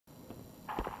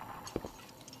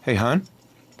Hey, hon.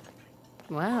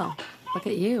 Wow, look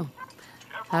at you.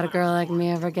 How'd a girl like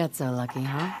me ever get so lucky,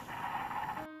 huh?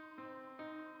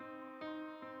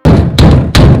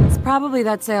 It's probably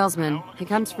that salesman. He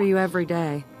comes for you every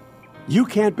day. You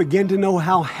can't begin to know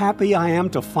how happy I am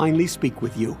to finally speak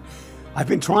with you. I've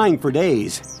been trying for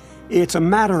days. It's a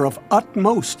matter of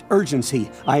utmost urgency,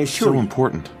 I assure you. So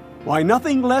important. Why,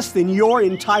 nothing less than your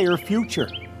entire future.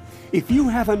 If you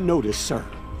haven't noticed, sir,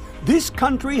 this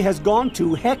country has gone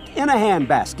to heck in a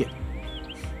handbasket.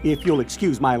 If you'll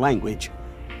excuse my language.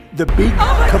 The big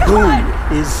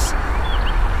kaboom is...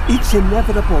 It's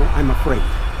inevitable, I'm afraid.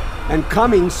 And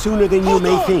coming sooner than you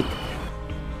may think.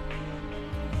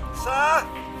 Sir?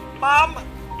 Mum?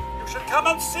 You should come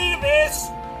and see this!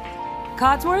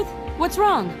 Codsworth? What's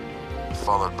wrong?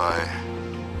 Followed by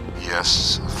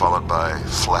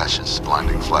flashes,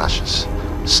 blinding flashes,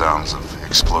 sounds of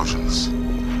explosions.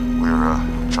 We're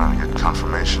trying to get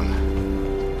confirmation.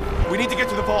 We need to get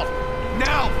to the vault.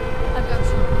 Now! I've got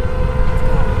you.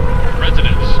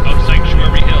 Residents of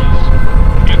Sanctuary Hills,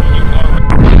 if you are...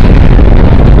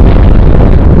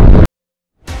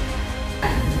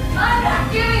 I'm not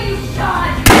giving you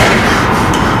shot!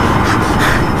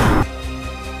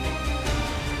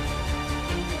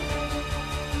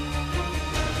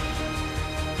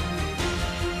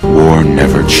 War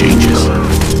never changes.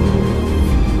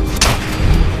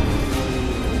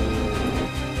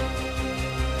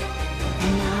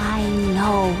 And I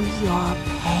know your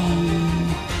pain.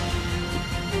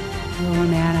 You're a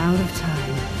man out of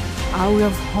time, out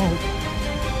of hope.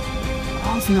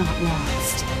 All's not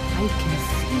lost. I can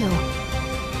feel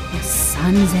the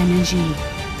sun's energy.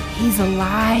 He's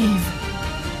alive.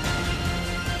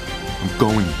 I'm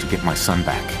going to get my son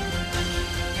back.